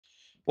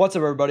What's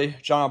up, everybody?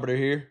 John Albert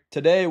here.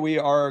 Today we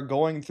are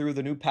going through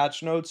the new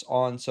patch notes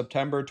on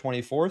September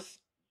 24th.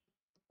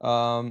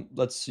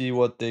 Let's see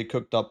what they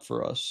cooked up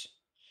for us.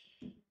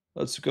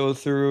 Let's go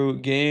through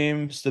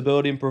game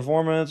stability and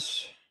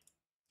performance.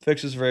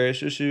 Fixes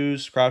various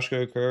issues. Crash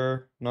could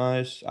occur.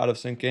 Nice. Out of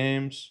sync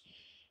games.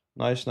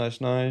 Nice,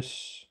 nice,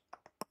 nice.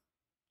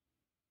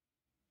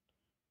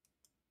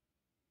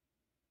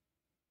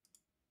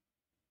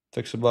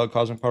 Fix a bug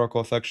causing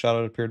particle effect shadow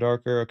to appear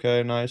darker.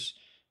 Okay, nice.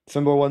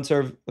 Thimble 1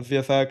 serve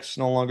VFX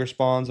no longer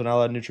spawns and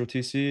allied neutral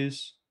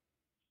TCs.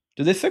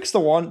 Did they fix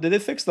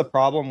the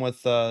problem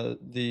with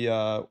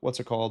the what's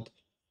it called?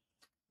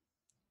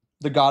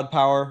 The god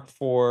power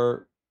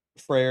for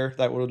Freyr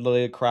that would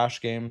literally crash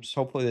games.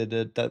 Hopefully they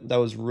did. That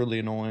was really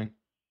annoying.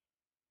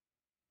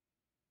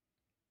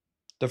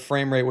 The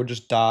frame rate would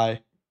just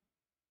die.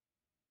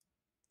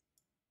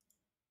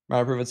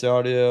 Matter frequency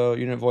audio,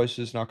 unit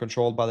voices now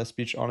controlled by the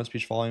speech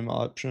volume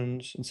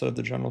options instead of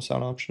the general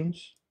sound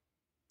options.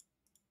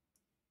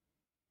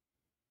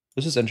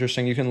 This is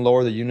interesting. You can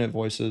lower the unit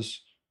voices.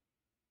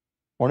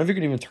 I wonder if you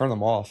can even turn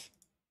them off.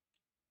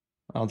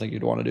 I don't think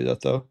you'd want to do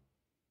that though.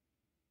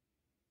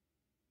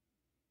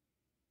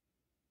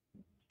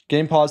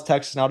 Game pause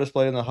text is now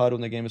displayed in the HUD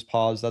when the game is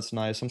paused. That's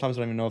nice. Sometimes I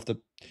don't even know if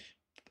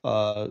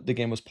the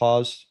game was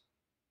paused.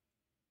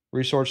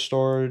 Resource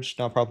storage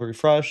now properly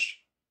refreshed.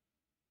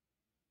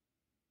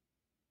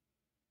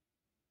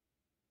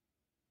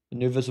 The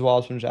new visible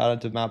options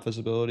added to map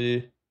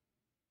visibility.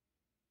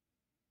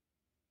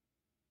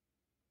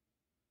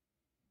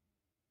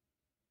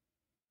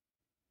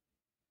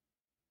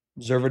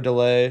 Observer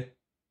delay.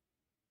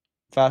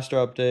 Faster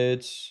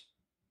updates.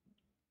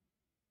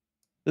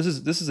 This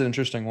is an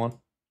interesting one.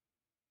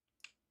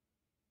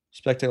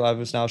 Spectate Live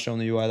is now showing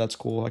the UI. That's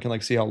cool. I can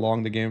like see how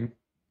long the game,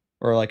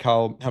 or like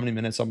how many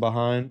minutes I'm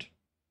behind.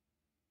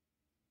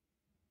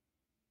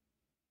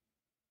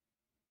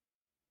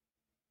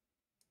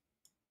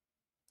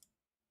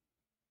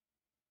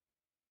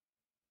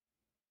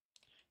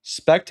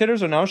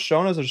 Spectators are now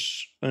shown as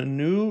a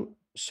new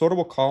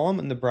sortable column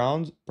in the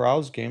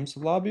browse games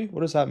lobby. What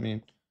does that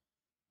mean?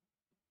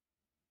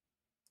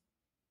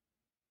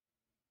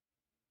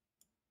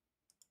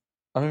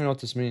 I don't even know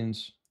what this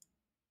means.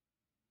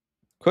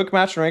 Quick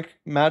match and rank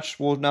match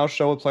will now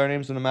show with player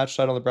names in the match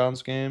site on the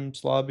Browns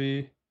games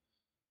lobby.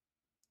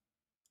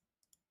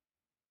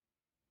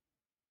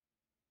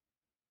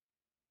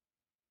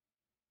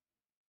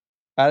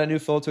 Add a new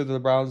filter to the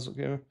Browns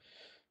game.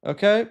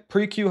 Okay,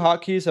 pre-queue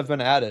hotkeys have been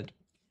added.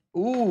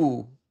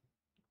 Ooh,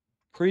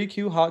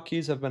 pre-queue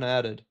hotkeys have been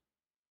added.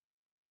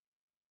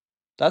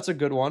 That's a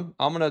good one.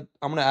 I'm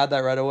gonna add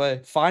that right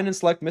away. Find and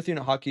select myth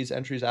unit hotkeys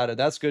entries added.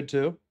 That's good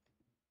too.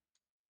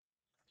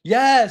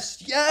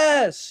 Yes,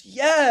 yes,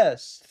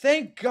 yes.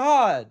 Thank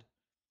God.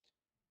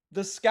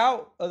 The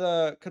scout,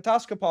 the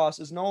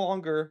Kataskopos is no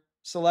longer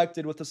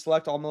selected with the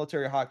select all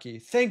military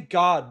hotkey. Thank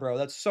God, bro.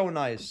 That's so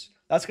nice.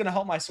 That's gonna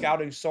help my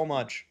scouting so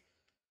much.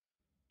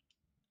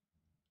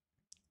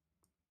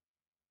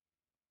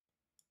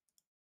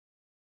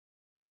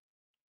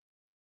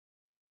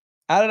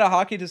 Added a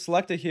hotkey to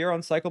select a hero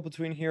and cycle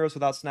between heroes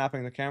without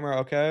snapping the camera.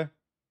 Okay.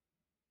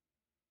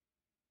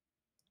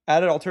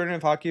 Added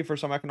alternative hotkey for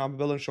some economic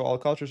buildings to show all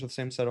cultures with the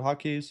same set of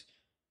hotkeys.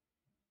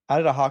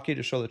 Added a hotkey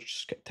to show the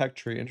tech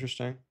tree.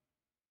 Interesting.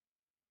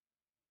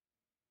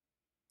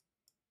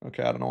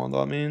 Okay, I don't know what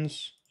that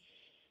means.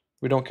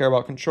 We don't care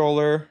about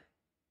controller.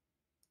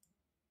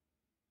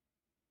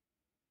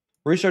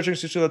 Researching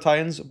Siege of the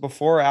Titans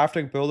before or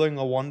after building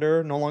a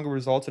wonder no longer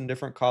results in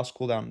different cost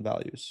cooldown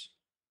values.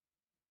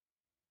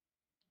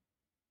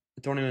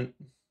 I don't even...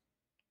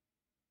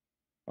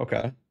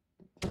 Okay.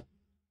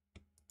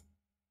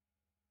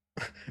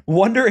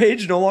 Wonder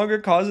Age no longer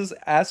causes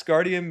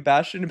Asgardian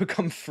Bastion to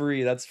become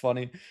free. That's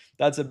funny.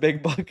 That's a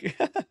big bug. You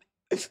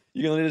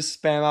can only just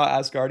spam out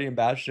Asgardian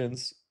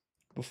Bastions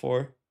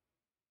before.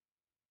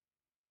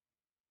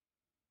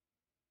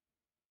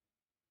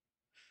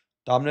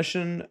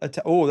 Domination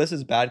attack. Oh, this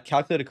is bad.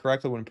 Calculated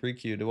correctly when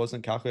pre-queued. It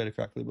wasn't calculated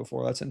correctly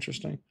before. That's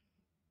interesting.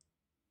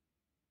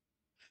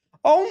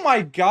 Oh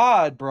my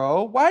God,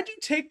 bro. Why'd you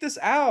take this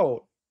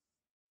out?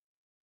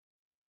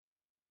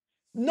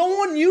 No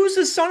one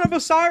uses Son of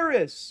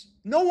Osiris.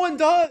 No one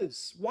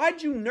does.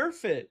 Why'd you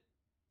nerf it?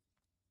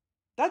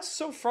 That's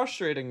so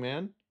frustrating,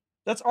 man.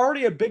 That's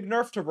already a big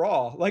nerf to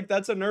Raw. Like,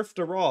 that's a nerf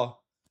to Raw.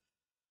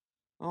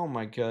 Oh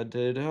my God,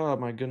 dude. Oh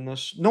my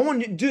goodness. No one,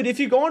 dude, if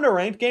you go into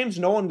ranked games,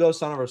 no one goes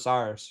Son of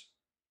Osiris.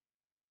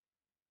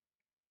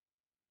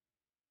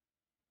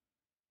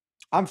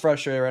 I'm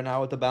frustrated right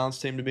now with the balance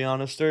team, to be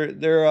honest.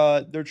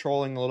 They're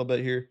trolling a little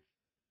bit here.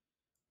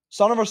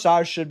 Son of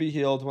Osiris should be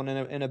healed when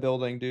in a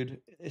building,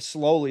 dude.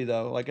 Slowly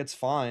though, like it's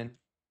fine.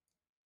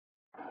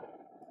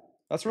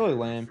 That's really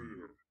lame.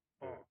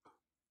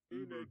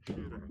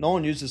 No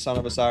one uses Son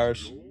of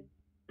Osiris.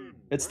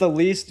 It's the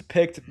least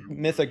picked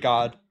mythic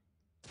god.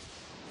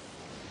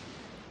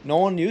 No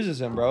one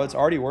uses him, bro. It's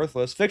already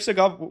worthless. Fix a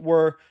up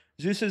were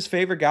Zeus's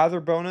favorite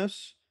gather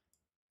bonus.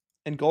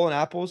 and golden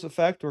apples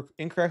effect were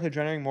incorrectly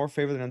generating more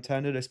favor than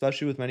intended,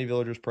 especially with many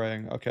villagers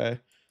praying. Okay.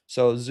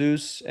 So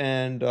Zeus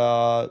and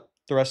the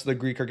rest of the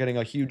Greek are getting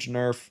a huge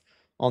nerf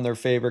on their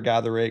favor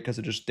gather rate because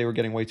they were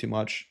getting way too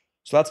much.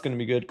 So that's going to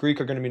be good. Greek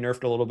are going to be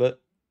nerfed a little bit.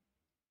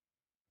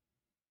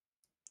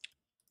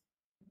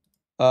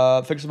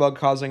 Fix a bug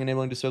causing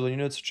enabling disable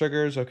units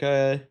triggers.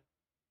 Okay.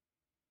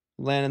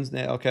 Landon's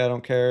okay, I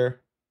don't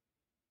care.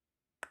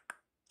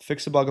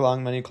 Fix a bug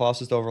allowing many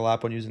classes to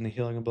overlap when using the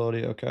healing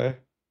ability. Okay.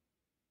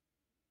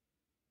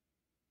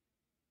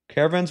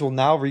 Caravans will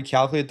now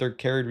recalculate their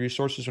carried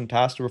resources when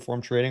tasked to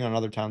perform trading on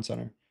another town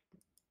center.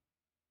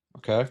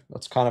 Okay,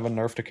 that's kind of a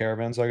nerf to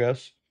caravans, I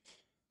guess.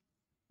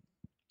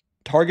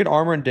 Target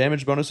armor and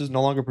damage bonuses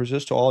no longer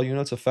persist to all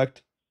units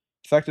affected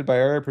by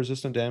area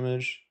persistent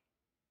damage.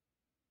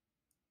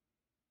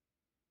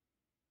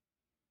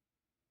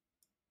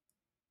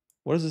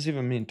 What does this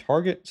even mean?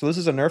 Target. So this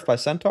is a nerf by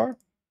Centaur?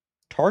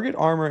 Target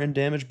armor and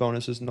damage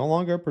bonuses no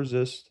longer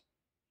persist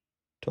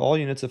to all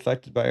units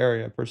affected by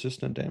area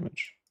persistent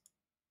damage.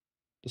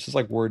 This is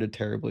like worded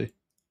terribly,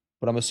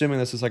 but I'm assuming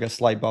this is like a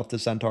slight buff to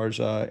Centaur's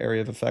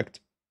area of effect.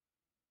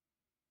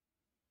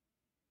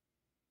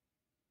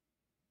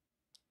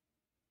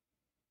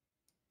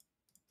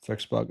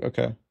 Fix bug.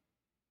 Okay.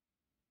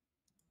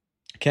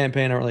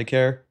 Campaign, I don't really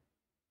care.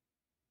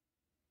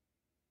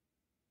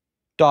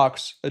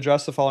 Docks,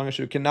 address the following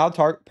issue. Can now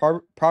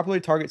properly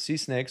target sea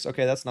snakes.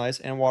 Okay, that's nice.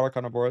 And water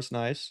carnivores,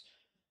 nice.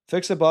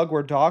 Fix a bug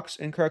where docks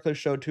incorrectly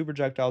showed 2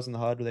 projectiles in the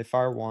HUD, where they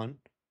fire 1.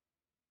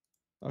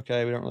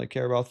 Okay, we don't really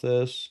care about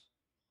this.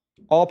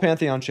 All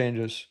Pantheon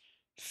changes.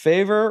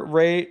 Favor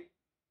rate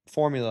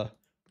formula.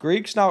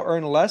 Greeks now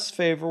earn less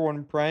favor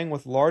when praying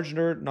with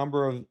larger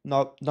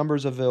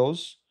numbers of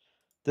vills.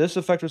 This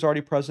effect was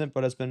already present,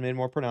 but has been made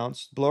more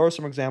pronounced. Below are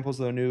some examples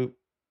of the new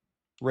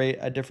rate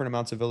at different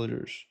amounts of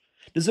villagers.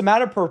 Does it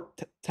matter per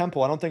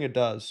temple? I don't think it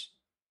does.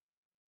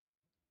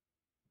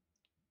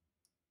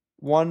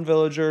 1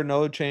 villager,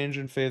 no change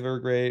in favor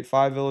rate.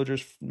 5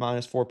 villagers,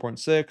 minus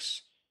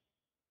 4.6.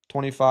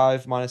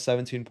 25, minus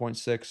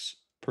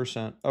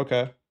 17.6%.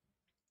 Okay.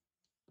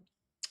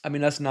 I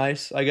mean, that's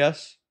nice, I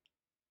guess.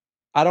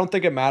 I don't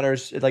think it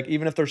matters. Like,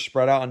 even if they're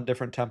spread out on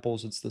different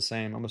temples, it's the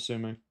same, I'm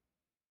assuming.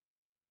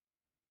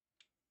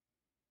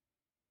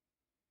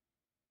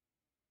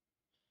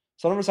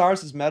 Son of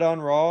Osiris is meta on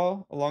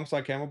Raw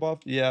alongside Camel Buff?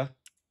 Yeah.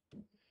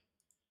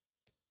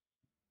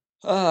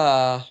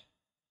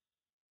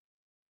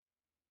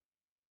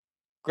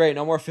 Great.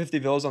 No more 50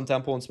 villas on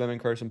Temple and Spamming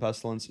Curse and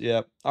Pestilence.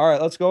 Yep. All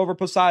right, let's go over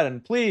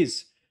Poseidon.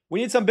 Please. We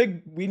need some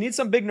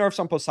big nerfs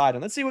on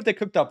Poseidon. Let's see what they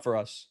cooked up for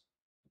us.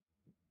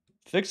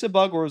 Fix a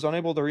bug where it was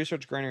unable to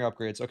research granary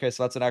upgrades. Okay,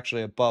 so that's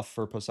actually a buff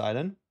for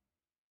Poseidon.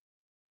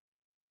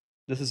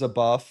 This is a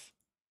buff.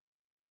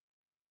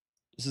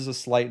 This is a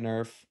slight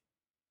nerf.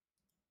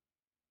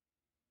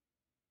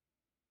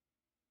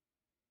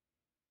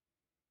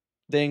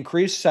 They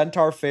increased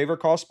Centaur favor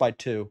cost by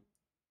 2.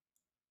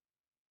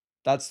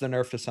 That's the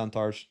nerf to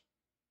Centaurs.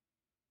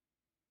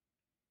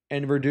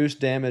 And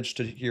reduced damage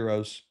to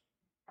heroes.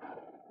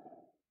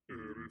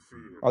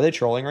 Are they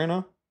trolling right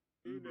now?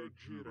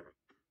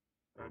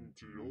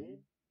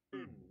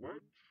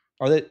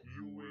 Are they?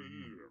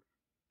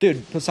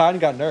 Dude, Poseidon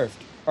got nerfed.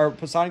 Or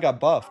Poseidon got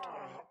buffed.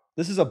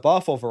 This is a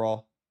buff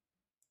overall.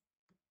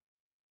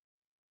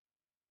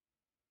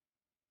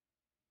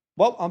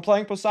 Well, I'm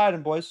playing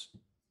Poseidon, boys.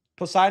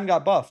 Poseidon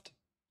got buffed.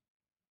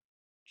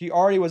 He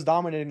already was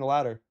dominating the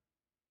ladder.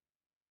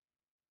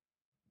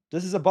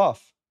 This is a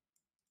buff.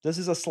 This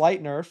is a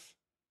slight nerf.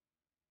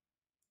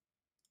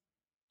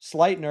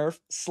 Slight nerf.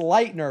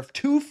 Slight nerf.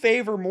 2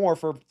 favor more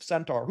for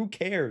Centaur. Who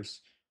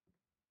cares?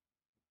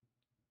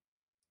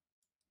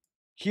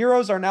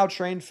 Heroes are now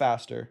trained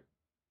faster.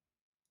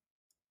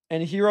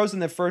 And heroes in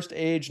the first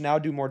age now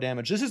do more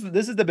damage. This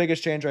is the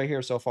biggest change right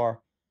here so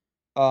far.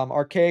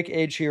 Archaic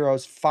age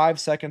heroes 5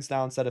 seconds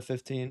now instead of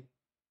 15.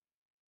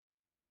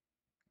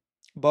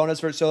 Bonus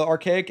for so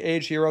archaic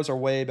age heroes are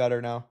way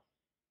better now.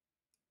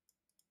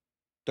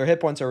 Their hit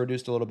points are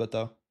reduced a little bit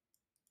though.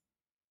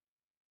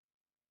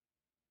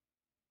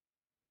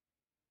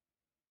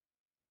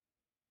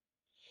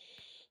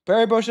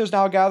 Berry bushes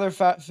now gather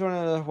fat.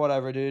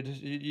 Whatever, dude.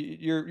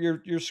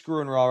 You're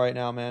screwing Raw right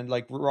now, man.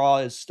 Like Raw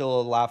is still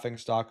a laughing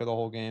stock of the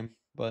whole game,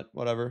 but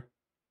whatever.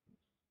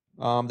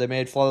 They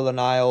made Flood of the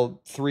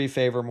Nile 3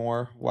 favor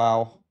more.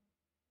 Wow.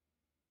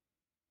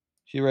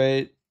 Heal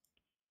rate.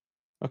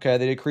 Okay,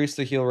 they decreased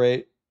the heal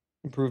rate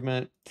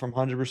improvement from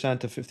 100%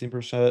 to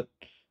 15%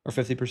 or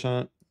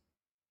 50%.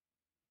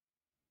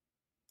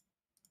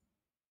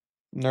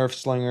 Nerf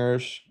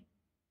slingers.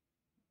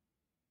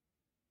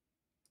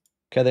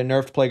 Okay, they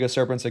nerfed Plague of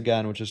Serpents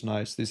again, which is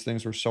nice. These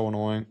things were so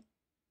annoying.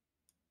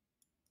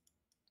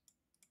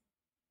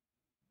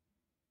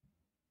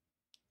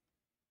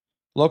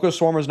 Loco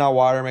Swarm is now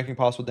wider, making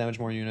possible damage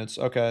more units.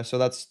 Okay, so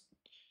that's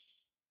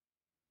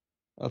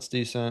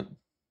decent.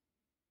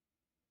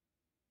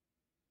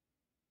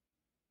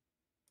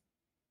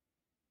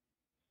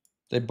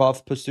 They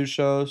buff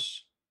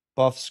Pastuchos,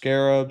 buff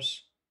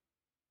Scarabs.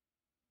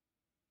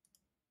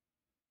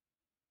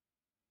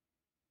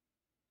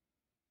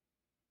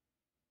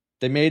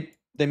 They made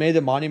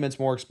the monuments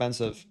more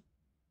expensive.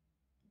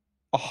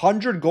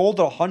 100 gold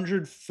to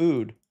 100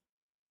 food.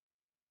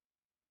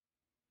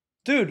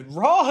 Dude,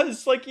 raw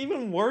is like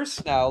even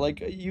worse now. Like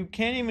you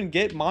can't even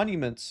get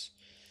monuments.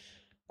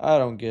 I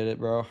don't get it,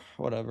 bro.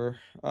 Whatever.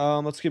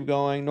 Let's keep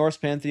going. Norse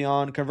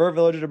pantheon. Convert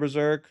villager to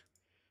berserk.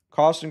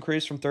 Cost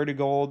increase from 30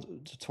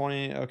 gold to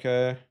 20.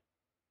 Okay.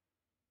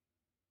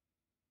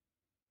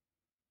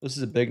 This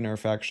is a big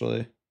nerf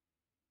actually.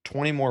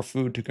 20 more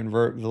food to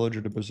convert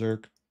villager to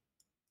berserk.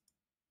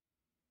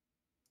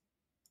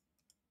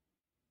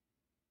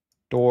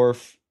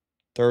 Dwarf.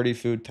 30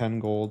 food, 10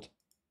 gold.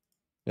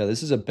 Yeah,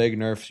 this is a big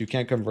nerf. So you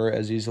can't convert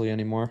as easily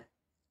anymore.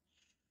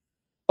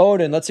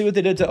 Odin. Let's see what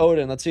they did to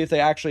Odin. Let's see if they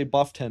actually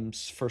buffed him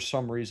for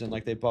some reason,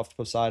 like they buffed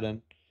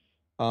Poseidon.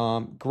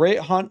 Great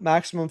Hunt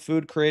maximum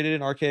food created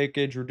in Archaic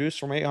Age reduced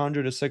from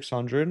 800 to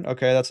 600.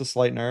 Okay, that's a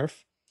slight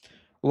nerf.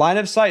 Line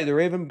of Sight. The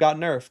Raven got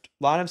nerfed.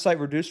 Line of Sight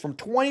reduced from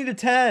 20 to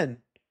 10.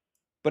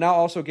 But now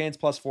also gains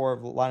 +4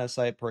 of line of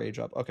sight per age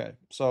up. Okay,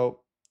 so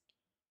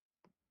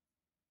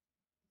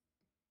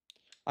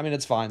I mean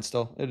it's fine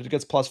still. It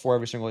gets +4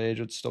 every single age.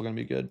 It's still gonna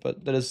be good,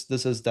 but this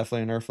is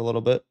definitely a nerf a little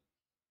bit.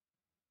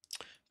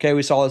 Okay,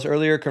 we saw this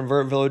earlier.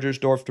 Convert villagers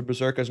dwarf to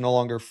berserk is no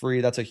longer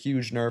free. That's a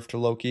huge nerf to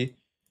Loki.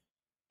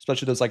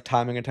 Especially those like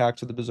timing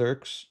attacks with the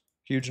berserks.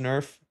 Huge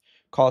nerf.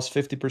 Costs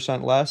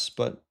 50% less,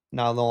 but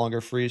now no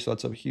longer free, so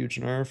that's a huge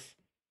nerf.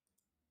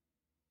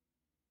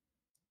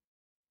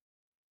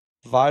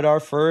 Vidar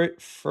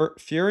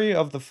Fury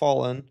of the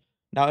Fallen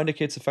now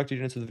indicates affected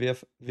units with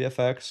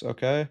VFX.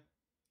 Okay.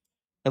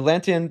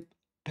 Atlantean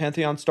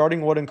Pantheon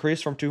starting would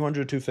increase from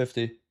 200 to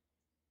 250.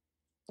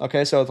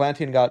 Okay, so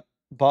Atlantean got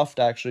buffed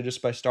actually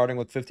just by starting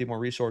with 50 more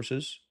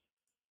resources.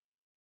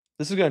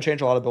 This is going to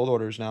change a lot of build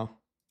orders now.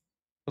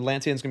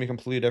 Atlantean's going to be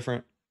completely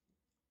different.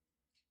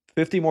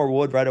 50 more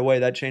wood right away.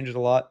 That changes a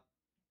lot.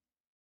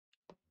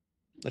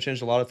 That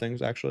changed a lot of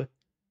things actually.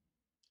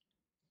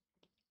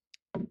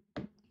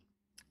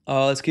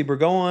 Let's keep her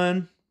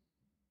going.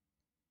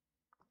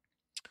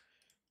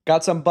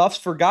 Got some buffs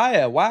for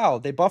Gaia. Wow,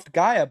 they buffed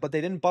Gaia, but they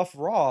didn't buff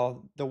Raw.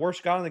 The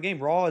worst god in the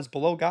game. Raw is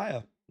below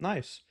Gaia.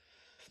 Nice.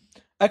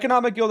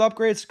 Economic guild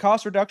upgrades,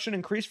 cost reduction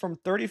increased from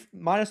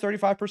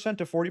 -35%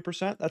 to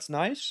 40%. That's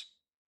nice.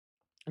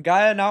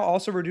 Gaia now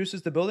also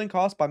reduces the building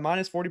cost by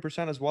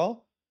 -40% as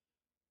well.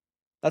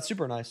 That's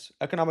super nice.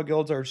 Economic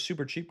guilds are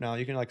super cheap now.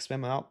 You can like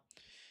spam them out.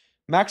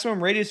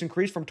 Maximum radius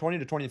increased from 20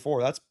 to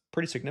 24. That's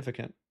pretty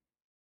significant.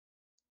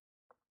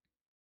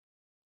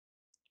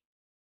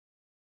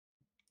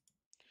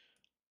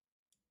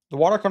 The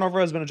water turnover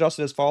has been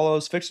adjusted as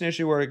follows. Fix an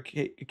issue where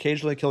it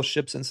occasionally kills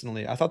ships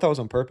instantly. I thought that was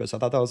on purpose. I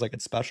thought that was like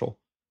it's special.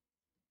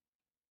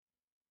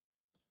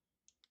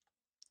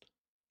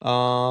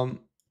 20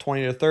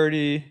 to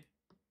 30.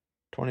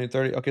 20 to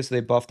 30. Okay, so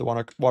they buffed the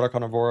water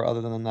carnivore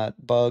other than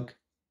that bug.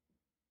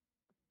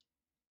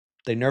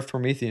 They nerfed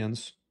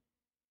Prometheans.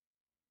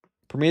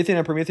 Promethean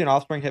and Promethean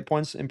offspring hit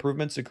points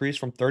improvements decreased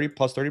from 30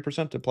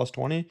 +30% to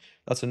 +20.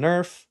 That's a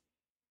nerf.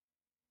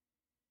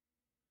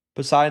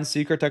 Poseidon's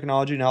secret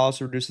technology now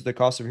also reduces the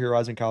cost of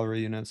heroizing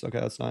cavalry units. Okay,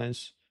 that's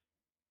nice.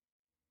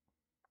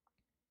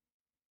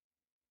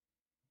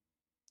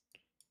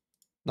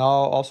 Now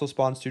also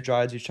spawns 2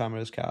 Giants each time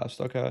it is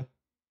cast. Okay.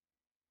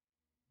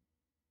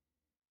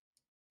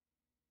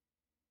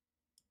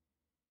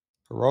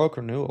 Heroic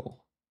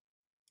renewal.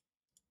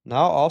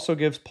 Now also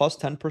gives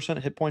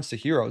 +10% hit points to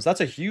heroes. That's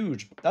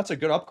a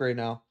good upgrade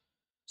now.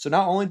 So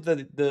not only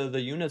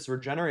the units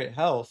regenerate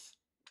health,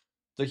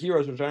 the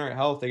heroes regenerate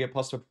health, they get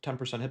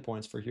 +10% hit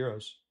points for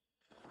heroes.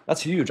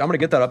 That's huge. I'm gonna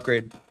get that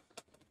upgrade.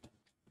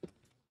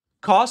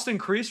 Cost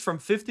increased from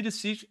 50 to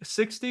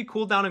 60.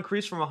 Cooldown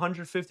increased from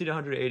 150 to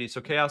 180. So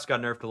Chaos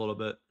got nerfed a little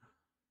bit.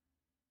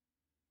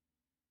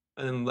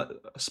 And then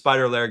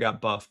Spider Lair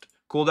got buffed.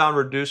 Cooldown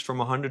reduced from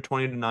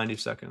 120 to 90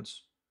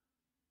 seconds.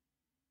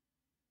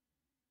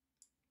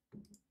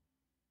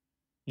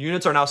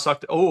 Units are now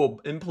sucked. Oh,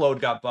 Implode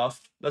got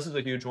buffed. This is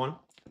a huge one.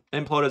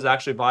 Implode is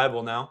actually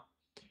viable now.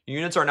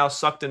 Units are now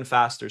sucked in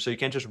faster, so you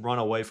can't just run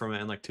away from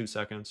it in like 2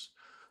 seconds.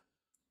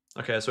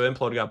 Okay, so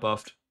Implode got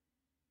buffed.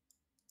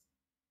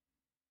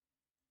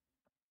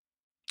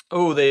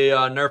 Oh, they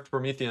nerfed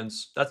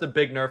Prometheans. That's a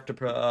big nerf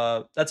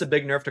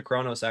to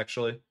Kronos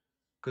actually,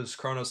 because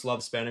Kronos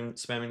loves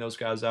spamming those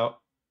guys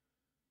out.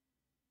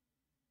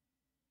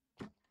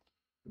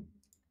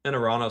 And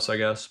Uranus, I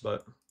guess,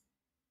 but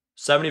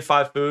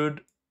 75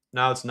 food.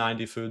 Now it's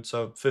 90 food,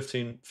 so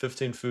 15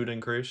 food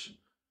increase.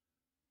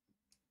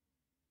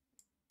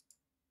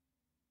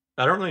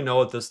 I don't really know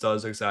what this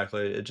does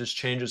exactly. It just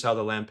changes how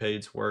the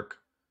lampades work.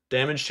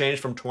 Damage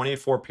changed from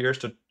 24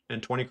 pierce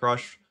and 20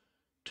 crush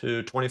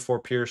to 24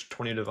 pierce,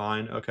 20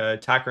 divine. Okay,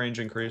 attack range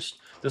increased.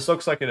 This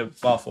looks like a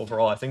buff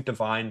overall. I think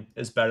divine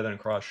is better than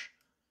crush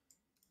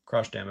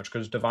damage,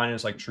 because divine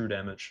is like true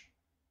damage.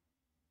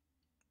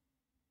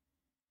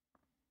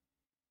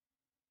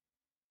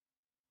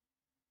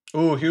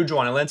 Ooh, huge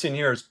one. Atlantean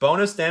Heroes.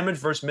 Bonus damage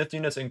versus myth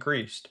units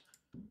increased.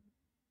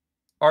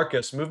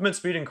 Arcus. Movement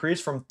speed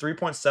increased from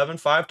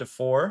 3.75 to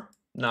 4.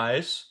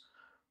 Nice.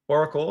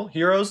 Oracle.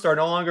 Heroes are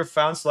no longer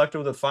found selected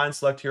with defined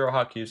select hero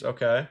hotkeys.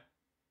 Okay.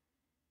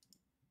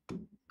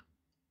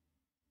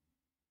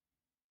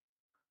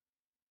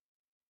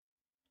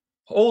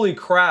 Holy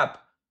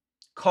crap.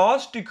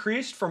 Cost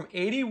decreased from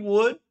 80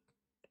 wood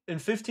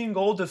and 15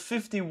 gold to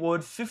 50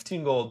 wood,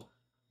 15 gold.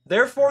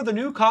 Therefore, the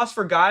new cost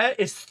for Gaia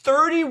is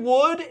 30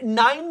 wood,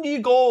 90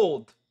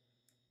 gold.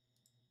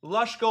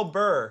 Lush go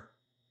burr.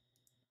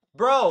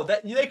 Bro,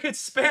 they could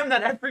spam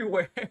that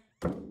everywhere.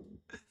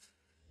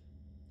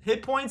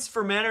 Hit points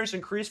for manners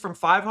increased from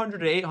 500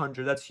 to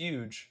 800. That's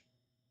huge.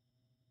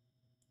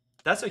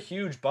 That's a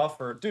huge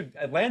buffer. Dude,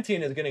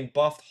 Atlantean is getting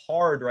buffed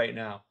hard right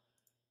now.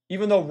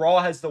 Even though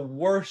Raw has the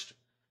worst.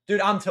 Dude,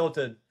 I'm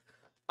tilted.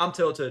 I'm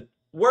tilted.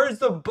 Where's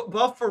the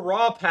buff for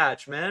Raw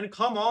patch, man?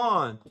 Come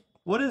on.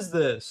 What is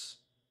this?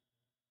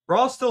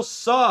 Raw still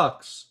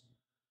sucks.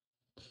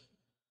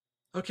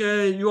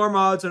 Okay, UR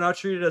mods are now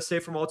treated as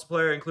safe for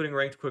multiplayer, including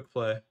ranked quick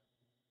play.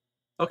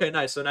 Okay,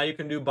 nice. So now you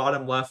can do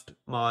bottom left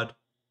mod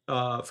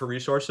for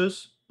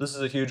resources. This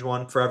is a huge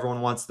one for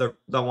everyone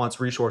that wants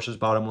resources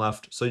bottom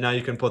left. So now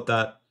you can put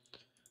that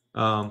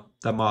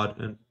that mod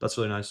in. That's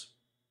really nice.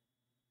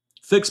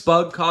 Fix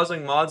bug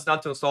causing mods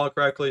not to install it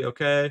correctly.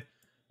 Okay.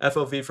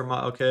 FOV for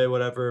mod. Okay,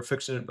 whatever.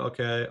 Fixing it.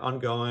 Okay,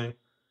 ongoing.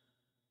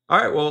 All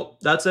right, well,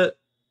 that's it.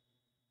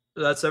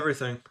 That's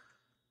everything.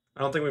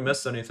 I don't think we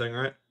missed anything,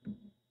 right?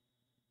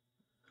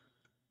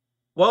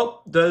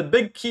 Well, the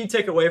big key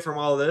takeaway from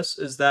all of this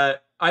is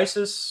that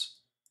ISIS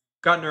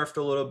got nerfed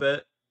a little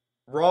bit.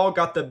 Raw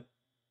got the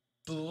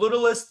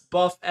littlest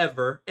buff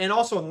ever, and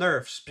also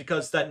nerfs,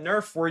 because that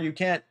nerf where you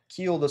can't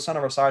heal the Son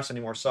of Osiris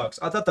anymore sucks.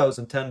 I thought that was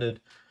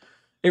intended.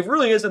 It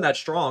really isn't that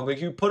strong.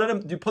 Like you put them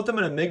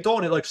in a Migdol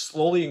and it like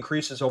slowly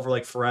increases over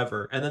like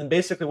forever. And then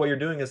basically what you're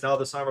doing is now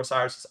the Son of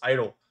Osiris is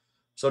idle.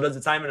 So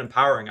it's not even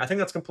empowering. I think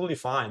that's completely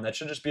fine. That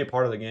should just be a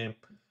part of the game.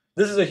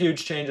 This is a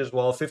huge change as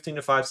well. 15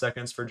 to 5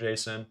 seconds for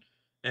Jason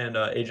and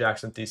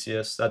Ajax and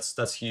Theseus.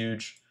 That's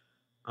huge.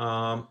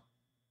 I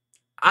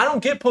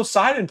don't get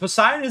Poseidon.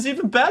 Poseidon is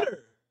even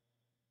better.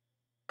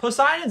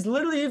 Poseidon is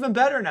literally even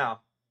better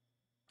now.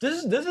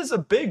 This is a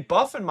big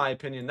buff in my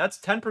opinion. That's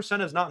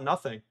 10% is not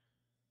nothing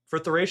for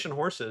Thracian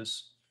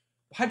horses.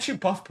 Why'd you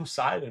buff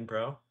Poseidon,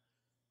 bro?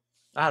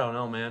 I don't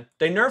know, man.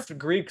 They nerfed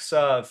Greek's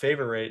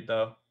favor rate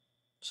though,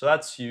 so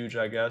that's huge,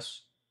 I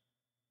guess.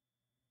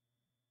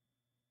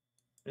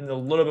 And a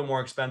little bit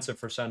more expensive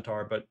for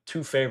Centaur, but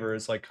 2 favor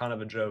is like kind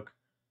of a joke.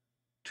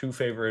 2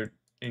 favor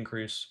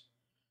increase.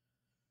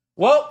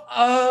 Well,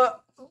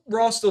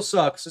 Raw still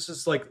sucks. This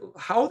is like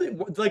how they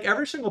like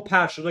every single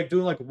patch they're like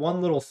doing like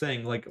one little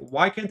thing. Like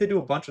why can't they do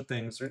a bunch of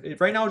things?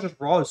 Right now, just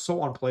Raw is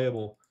so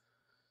unplayable.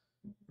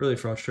 Really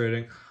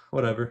frustrating.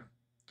 Whatever.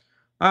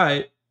 All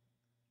right.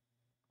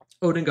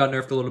 Odin got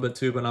nerfed a little bit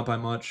too, but not by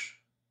much.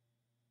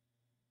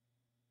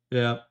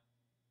 Yeah.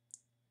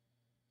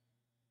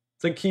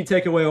 The key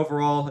takeaway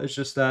overall is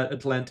just that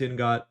Atlantean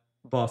got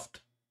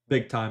buffed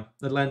big time.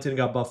 Atlantean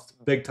got buffed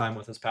big time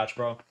with this patch,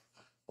 bro.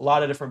 A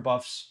lot of different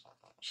buffs.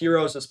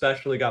 Heroes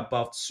especially got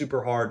buffed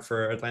super hard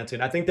for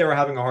Atlantean. I think they were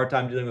having a hard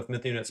time dealing with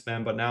myth unit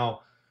spam, but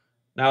now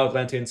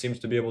Atlantean seems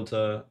to be able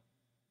to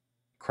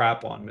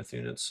crap on myth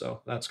units,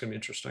 so that's gonna be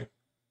interesting.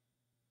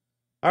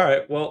 All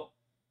right, well,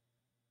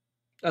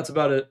 that's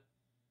about it.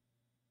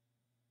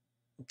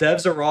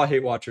 Devs are Raw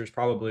hate watchers,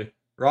 probably.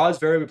 Raw is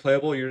very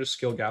replayable. You're just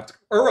skill gapped.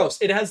 Uros,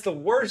 it has the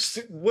worst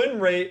win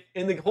rate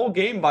in the whole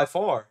game by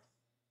far.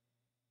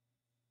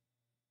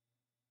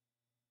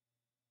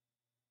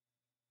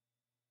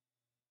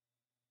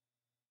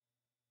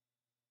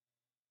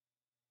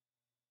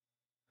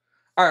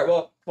 All right,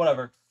 well,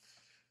 whatever.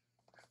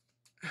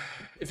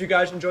 If you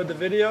guys enjoyed the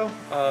video,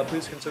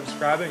 please consider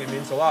subscribing. It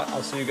means a lot.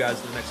 I'll see you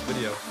guys in the next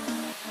video.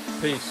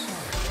 Peace.